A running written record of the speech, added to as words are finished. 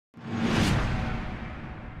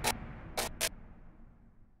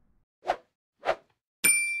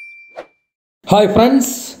Hi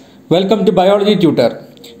friends, welcome to Biology Tutor.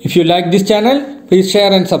 If you like this channel, please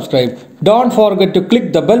share and subscribe. Don't forget to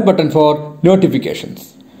click the bell button for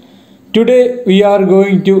notifications. Today we are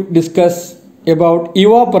going to discuss about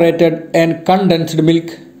evaporated and condensed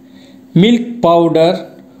milk, milk powder,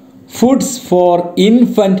 foods for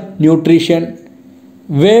infant nutrition,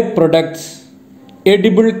 whey products,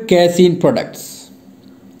 edible casein products.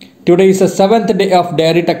 Today is the 7th day of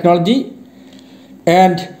Dairy Technology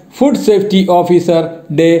and Food Safety Officer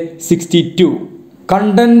Day 62.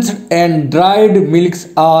 Condensed and dried milks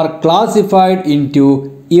are classified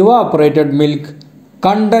into evaporated milk,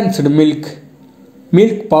 condensed milk,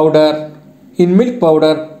 milk powder. In milk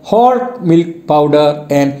powder, whole milk powder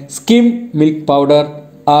and skim milk powder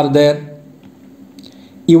are there.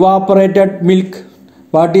 Evaporated milk.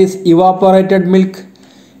 What is evaporated milk?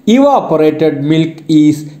 Evaporated milk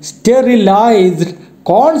is sterilized,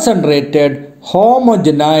 concentrated,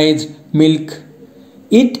 homogenized milk.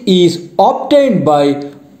 It is obtained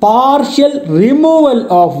by partial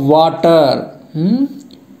removal of water.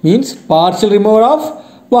 Means partial removal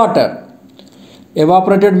of water.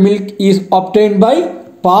 Evaporated milk is obtained by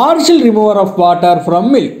partial removal of water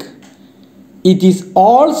from milk. It is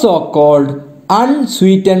also called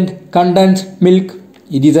unsweetened condensed milk.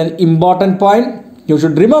 It is an important point. You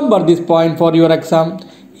should remember this point for your exam.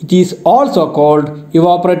 It is also called,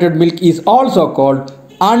 evaporated milk is also called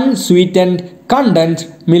unsweetened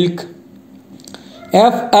condensed milk.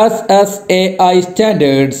 FSSAI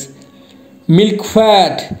standards, milk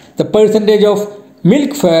fat, the percentage of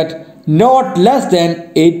milk fat not less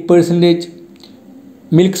than 8%,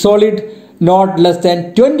 milk solid not less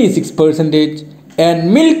than 26%,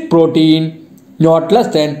 and milk protein not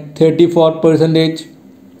less than 34%.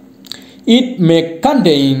 It may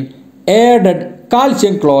contain added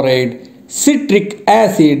calcium chloride, citric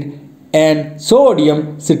acid and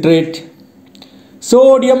sodium citrate.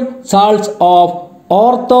 Sodium salts of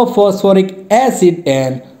orthophosphoric acid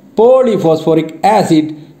and polyphosphoric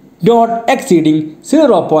acid not exceeding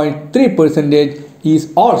 0.3%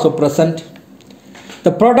 is also present.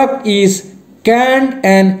 The product is canned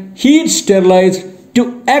and heat sterilized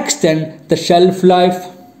to extend the shelf life.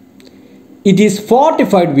 It is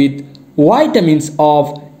fortified with vitamins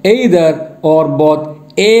of either or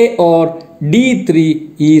both A or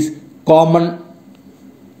D3 is common.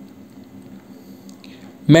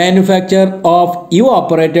 Manufacture of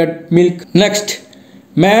evaporated milk. Next,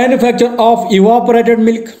 manufacture of evaporated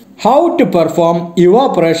milk. How to perform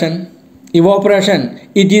evaporation? Evaporation.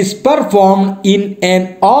 It is performed in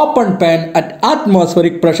an open pan at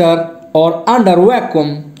atmospheric pressure or under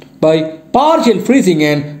vacuum by partial freezing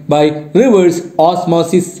and by reverse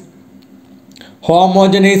osmosis.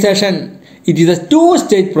 Homogenization. It is a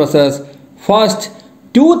two-stage process. First,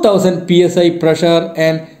 2000 psi pressure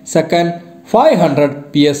and second,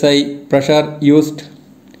 500 psi pressure used.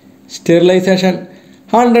 Sterilization.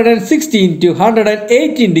 116 to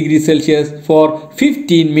 118 degrees Celsius for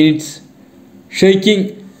 15 minutes.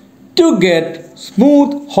 Shaking to get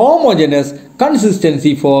smooth homogeneous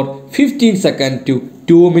consistency for 15 seconds to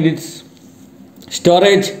 2 minutes.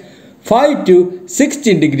 Storage. 5 to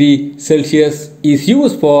 16 degrees Celsius is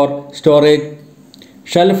used for storage.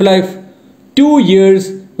 Shelf life 2 years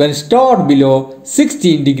when stored below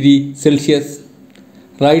 16 degrees Celsius.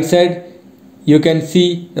 Right side you can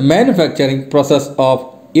see the manufacturing process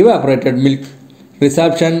of evaporated milk.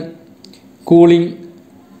 Resorption, cooling,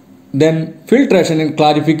 then filtration and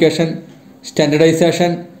clarification,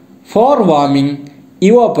 standardization, forewarming,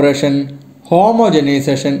 evaporation,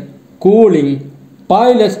 homogenization, cooling,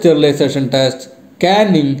 pilot sterilization test,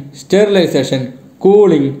 canning, sterilization,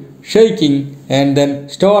 cooling, shaking and then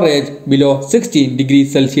storage below 16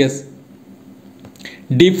 degrees Celsius.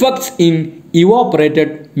 Defects in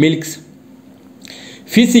evaporated milks.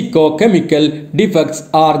 Physico-chemical defects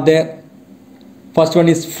are there. First one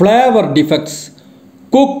is flavor defects.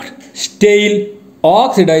 Cooked, stale,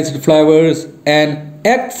 oxidized flavors and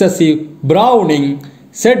excessive browning,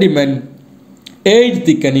 sediment, age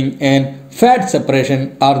thickening and fat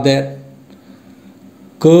separation are there.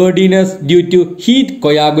 Curdiness due to heat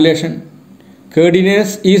coagulation.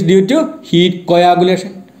 Curdiness is due to heat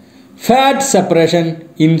coagulation. Fat separation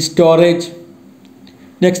in storage.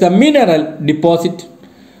 Next, the mineral deposit.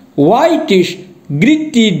 Whitish,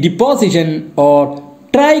 gritty deposition or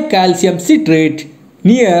tricalcium citrate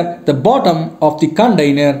near the bottom of the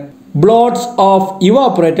container. Blots of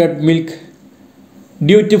evaporated milk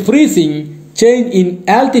due to freezing, change in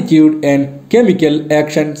altitude and chemical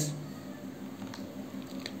actions.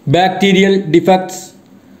 Bacterial defects.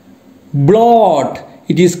 Blot.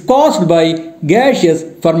 It is caused by gaseous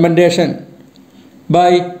fermentation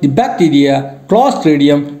by the bacteria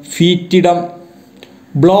Clostridium foetidum.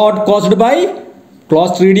 Blood caused by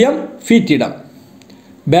Clostridium foetidum.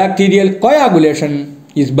 Bacterial coagulation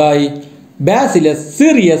is by Bacillus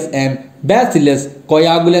cereus and Bacillus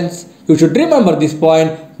coagulans. You should remember this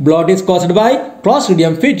point. Blood is caused by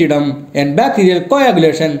Clostridium foetidum and bacterial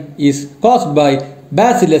coagulation is caused by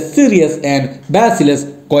Bacillus cereus and Bacillus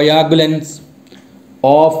coagulans.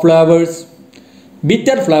 Of flavors,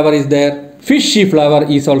 bitter flavor is there, fishy flavor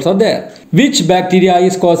is also there. Which bacteria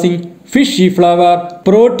is causing fishy flavor?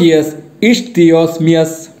 Proteus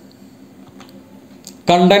ichthyosmius.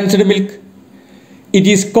 Condensed milk. It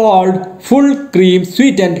is called full cream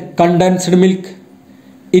sweetened condensed milk.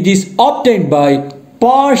 It is obtained by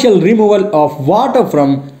partial removal of water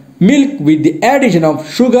from milk with the addition of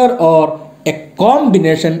sugar or a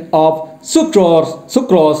combination of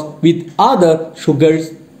sucrose with other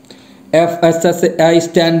sugars. FSSAI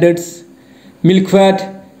standards. Milk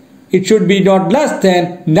fat, it should be not less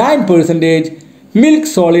than 9%. Milk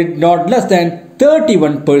solid not less than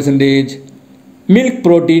 31%. Milk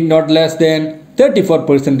protein not less than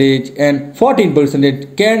 34% and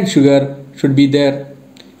 14% canned sugar should be there.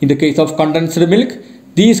 In the case of condensed milk,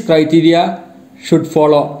 these criteria should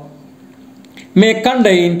follow.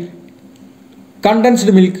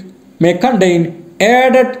 Condensed milk may contain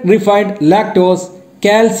added refined lactose,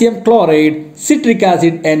 calcium chloride, citric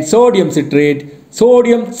acid and sodium citrate,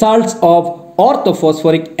 sodium salts of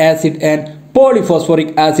orthophosphoric acid and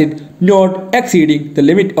polyphosphoric acid not exceeding the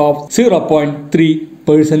limit of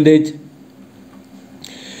 0.3%.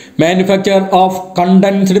 Manufacture of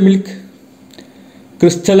condensed milk.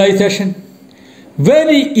 Crystallization.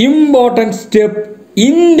 Very important step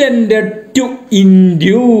intended to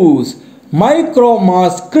induce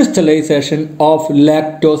micromass crystallization of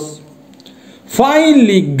lactose.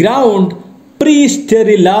 Finely ground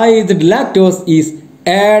pre-sterilized lactose is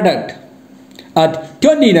added at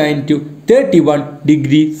 29 to 31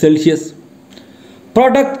 degrees Celsius.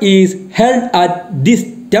 Product is held at this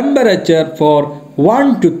temperature for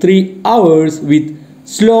 1 to 3 hours with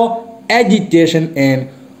slow agitation and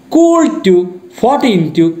cooled to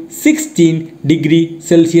 14 to 16 degrees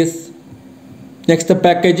Celsius. Next, the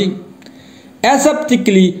packaging.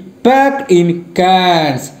 Aseptically packed in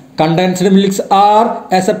cans. Condensed milks are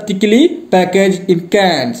aseptically packaged in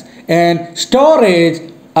cans and storage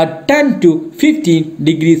at 10 to 15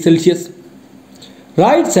 degrees Celsius.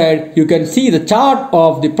 Right side you can see the chart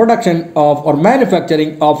of the production of or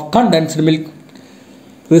manufacturing of condensed milk.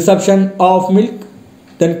 Reception of milk,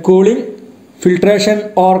 then cooling,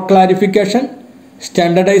 filtration or clarification,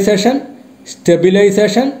 standardization,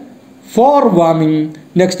 stabilization, forewarming.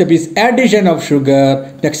 Next step is addition of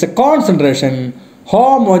sugar. Next concentration,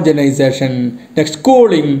 homogenization. Next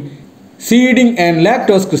cooling, seeding and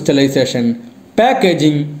lactose crystallization,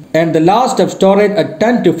 packaging, and the last step storage at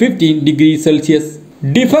 10 to 15 degrees Celsius.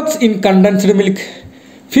 Defects in condensed milk.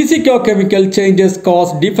 Physicochemical changes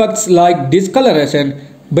cause defects like discoloration,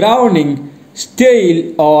 browning,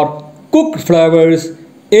 stale or cooked flavors,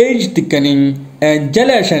 age thickening and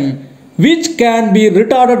gelation, which can be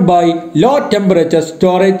retarded by low temperature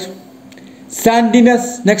storage.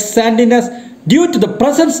 Sandiness. Next, sandiness due to the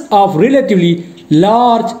presence of relatively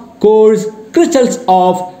large coarse crystals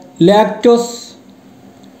of lactose.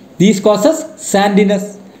 These causes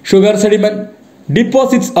sandiness. Sugar sediment.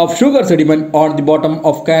 Deposits of sugar sediment on the bottom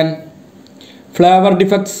of can. Flavor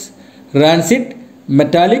defects. Rancid,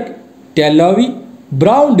 metallic, tallowy,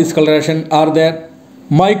 brown discoloration are there.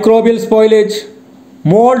 Microbial spoilage.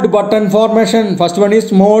 Mold button formation. First one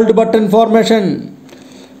is mold button formation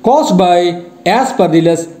caused by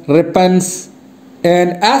Aspergillus repens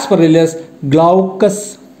and Aspergillus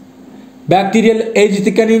glaucus. Bacterial age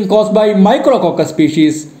thickening caused by Micrococcus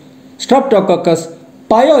species, Streptococcus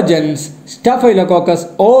pyogenes, Staphylococcus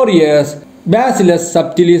aureus, Bacillus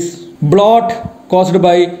subtilis. Blot caused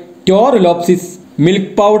by Torulopsis.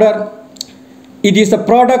 Milk powder. It is a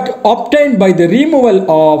product obtained by the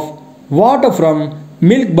removal of water from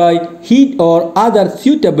milk by heat or other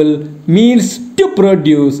suitable means to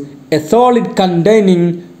produce a solid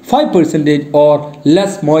containing 5% or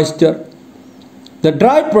less moisture. The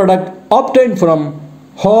dry product obtained from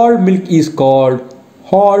whole milk is called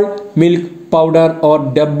whole milk powder or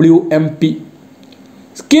WMP.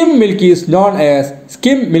 Skim milk is known as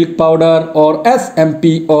skim milk powder or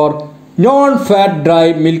SMP or non-fat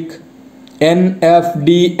dry milk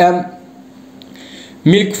NFDM.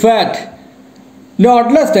 Milk fat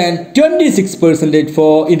not less than 26%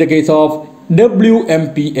 for in the case of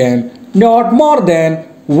WMP and not more than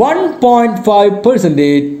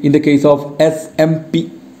 1.5% in the case of SMP.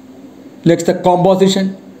 Next, the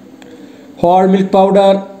composition. Whole milk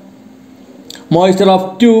powder moisture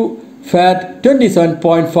of 2, fat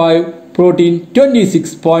 27.5, protein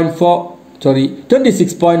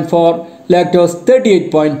 26.4, lactose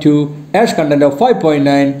 38.2, ash content of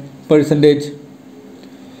 5.9%.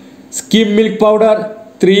 Skim milk powder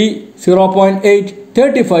 3, 0.8,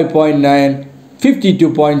 35.9,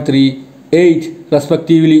 52.3, 8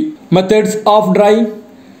 respectively. Methods of drying: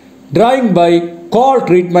 drying by cold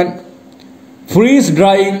treatment, freeze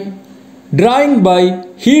drying, drying by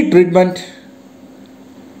heat treatment,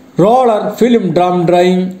 roller film drum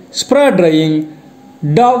drying, spray drying,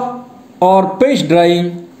 dove or paste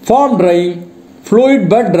drying, foam drying, fluid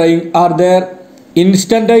bed drying are there.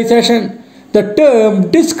 Instantization: the term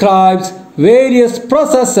describes various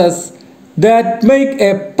processes that make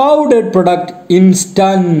a powdered product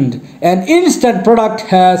instant. An instant product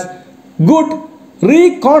has good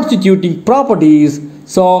reconstituting properties,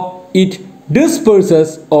 so it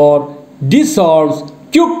disperses or dissolves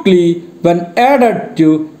quickly when added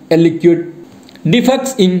to a liquid.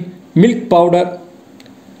 Defects in milk powder: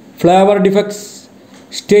 flavor defects,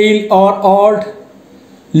 stale or old,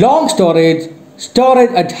 long storage,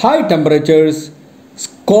 storage at high temperatures,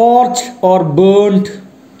 scorched or burnt.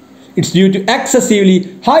 It's due to excessively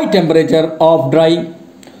high temperature of drying.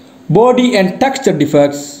 Body and texture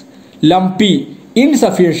defects: lumpy,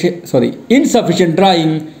 insufficient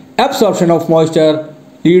drying, absorption of moisture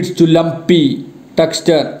leads to lumpy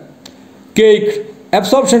texture. Caked,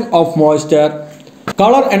 absorption of moisture.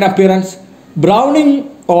 Color and appearance: browning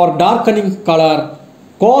or darkening color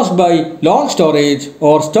caused by long storage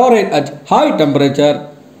or storage at high temperature.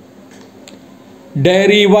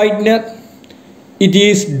 Dairy whitener: it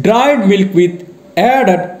is dried milk with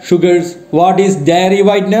added sugars. What is dairy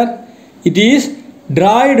whitener? It is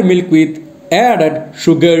dried milk with added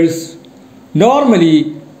sugars. Normally,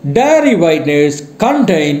 dairy whiteners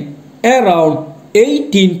contain around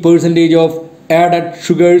 18% of added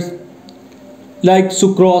sugars like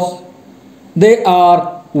sucrose. They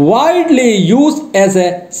are widely used as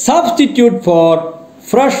a substitute for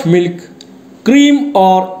fresh milk, cream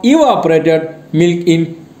or evaporated milk in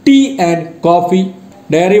tea and coffee.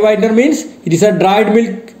 Dairy whitener means it is a dried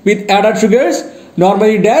milk with added sugars.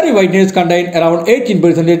 Normally dairy whiteners contain around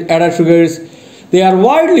 18% added sugars. They are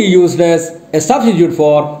widely used as a substitute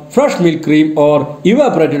for fresh milk, cream or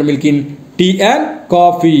evaporated milk in tea and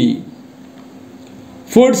coffee.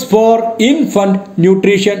 Foods for infant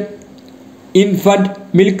nutrition: infant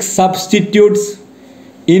milk substitutes,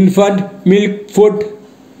 infant milk food.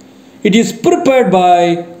 It is prepared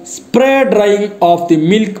by spray drying of the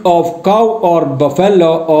milk of cow or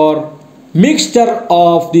buffalo or mixture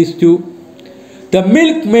of these two. The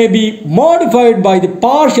milk may be modified by the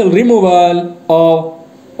partial removal of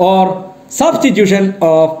or substitution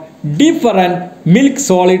of different milk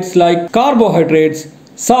solids like carbohydrates,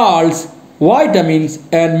 salts, vitamins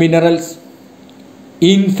and minerals.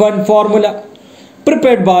 Infant formula: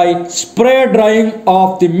 prepared by spray drying of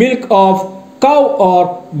the milk of cow or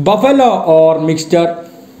buffalo or mixture.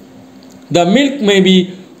 The milk may be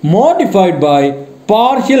modified by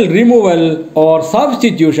partial removal or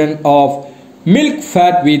substitution of milk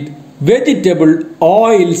fat with vegetable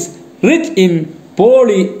oils rich in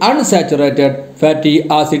polyunsaturated fatty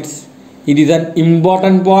acids. It is an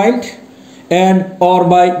important point. And or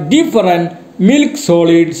by different milk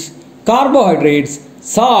solids, carbohydrates,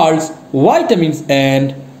 salts, vitamins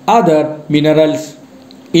and other minerals.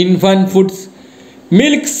 Infant foods: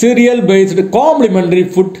 milk cereal based complementary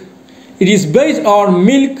food. It is based on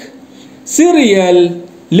milk, cereal,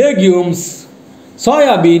 legumes,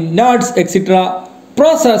 soybean, nuts, etc.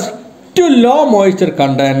 processed to low moisture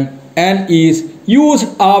content and is used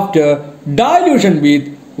after dilution with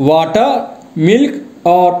water, milk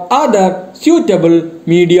or other suitable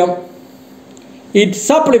medium. It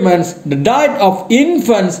supplements the diet of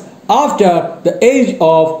infants after the age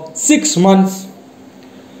of 6 months.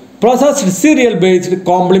 Processed cereal based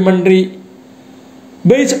complementary: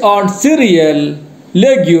 based on cereal,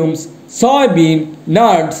 legumes, soybean,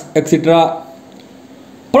 nuts, etc.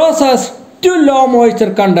 Processed to low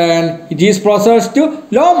moisture content: it is processed to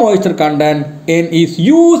low moisture content and is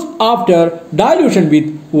used after dilution with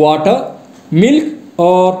water, milk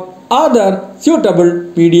or other suitable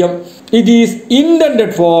medium. It is intended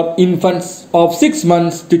for infants of 6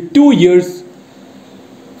 months to 2 years.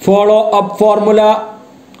 Follow-up formula: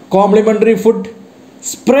 complementary food,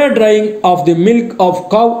 spray drying of the milk of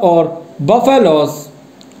cow or buffaloes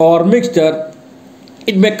or mixture.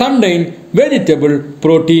 It may contain vegetable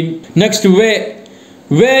protein. Next, whey.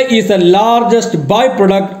 Whey is the largest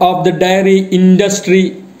byproduct of the dairy industry.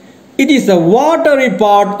 It is a watery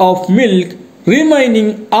part of milk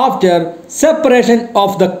remaining after separation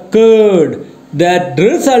of the curd that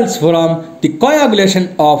results from the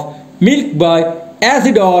coagulation of milk by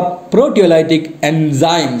acid or proteolytic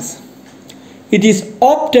enzymes. It is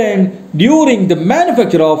obtained during the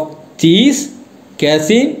manufacture of cheese,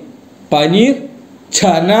 casein, paneer,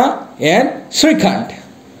 chana and srikhand.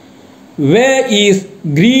 Whey is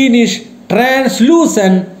greenish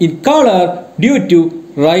translucent in color due to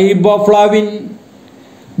riboflavin.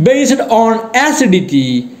 Based on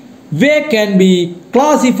acidity, whey can be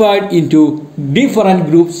classified into different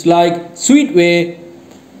groups like sweet whey,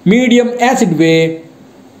 medium acid whey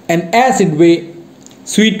and acid whey.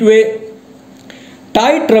 Sweet whey,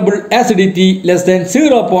 titrable acidity less than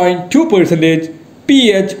 0.2%,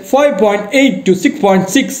 pH 5.8 to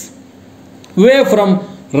 6.6. Whey from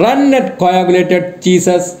rennet coagulated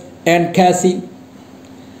cheeses and casein.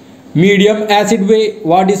 Medium acid whey.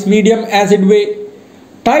 What is medium acid whey?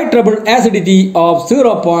 Titrable acidity of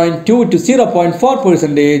 0.2 to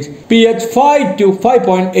 0.4%, pH 5 to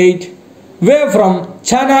 5.8. Whey from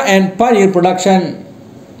chana and paneer production.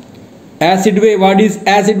 Acid whey. What is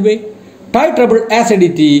acid whey? Titrable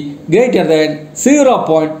acidity greater than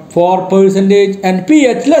 0.4% and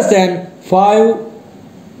pH less than 5.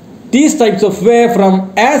 These types of whey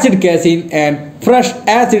from acid casein and fresh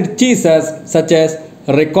acid cheeses such as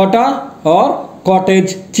ricotta or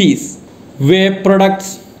cottage cheese. Whey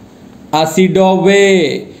products. Acido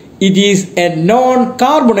whey. It is a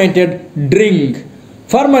non-carbonated drink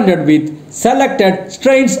fermented with selected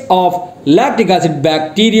strains of lactic acid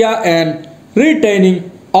bacteria and retaining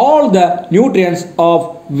all the nutrients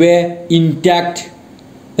of whey intact.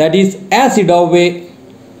 That is acido whey.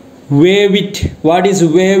 Whey wheat. What is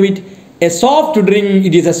whey wheat? A soft drink.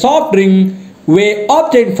 It is a soft drink whey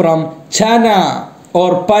obtained from chana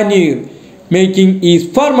or paneer. Making is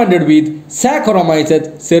fermented with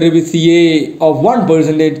Saccharomyces cerevisiae of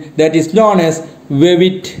 1%, that is known as whey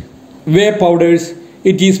wheat. Whey powders.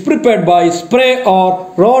 It is prepared by spray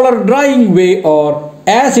or roller drying whey or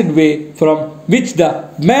acid whey from which the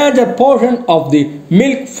major portion of the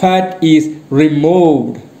milk fat is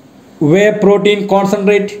removed. Whey protein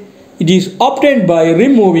concentrate. It is obtained by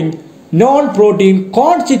removing non-protein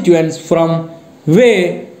constituents from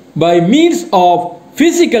whey by means of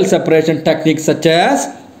physical separation techniques such as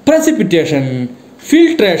precipitation,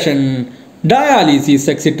 filtration, dialysis,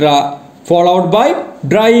 etc., followed by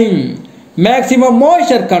drying. Maximum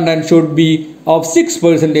moisture content should be of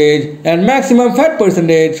 6% and maximum fat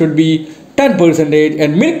percentage should be 10%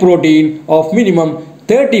 and milk protein of minimum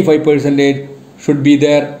 35% should be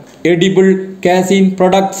there. Edible casein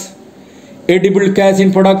products. Edible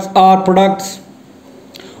casein products are products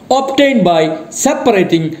obtained by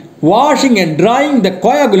separating, washing and drying the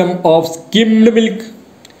coagulum of skimmed milk.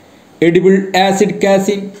 Edible acid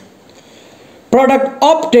casein. Product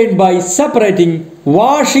obtained by separating,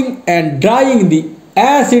 washing and drying the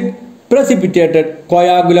acid precipitated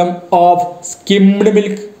coagulum of skimmed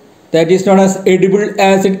milk. That is known as edible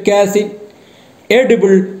acid casein.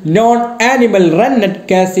 Edible non-animal rennet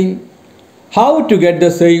casein. How to get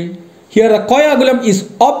the same? Here the coagulum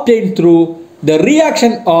is obtained through the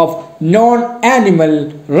reaction of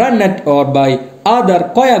non-animal rennet or by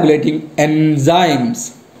other coagulating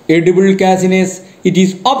enzymes. Edible caseinase. It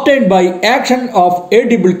is obtained by action of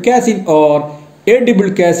edible casein or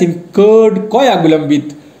edible casein curd coagulum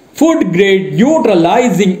with food grade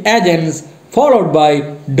neutralizing agents followed by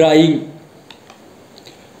drying.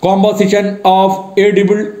 Composition of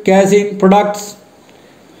edible casein products.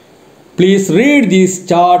 Please read this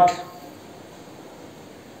chart.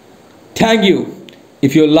 Thank you.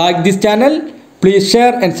 If you like this channel, please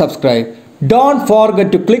share and subscribe. Don't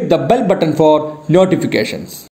forget to click the bell button for notifications.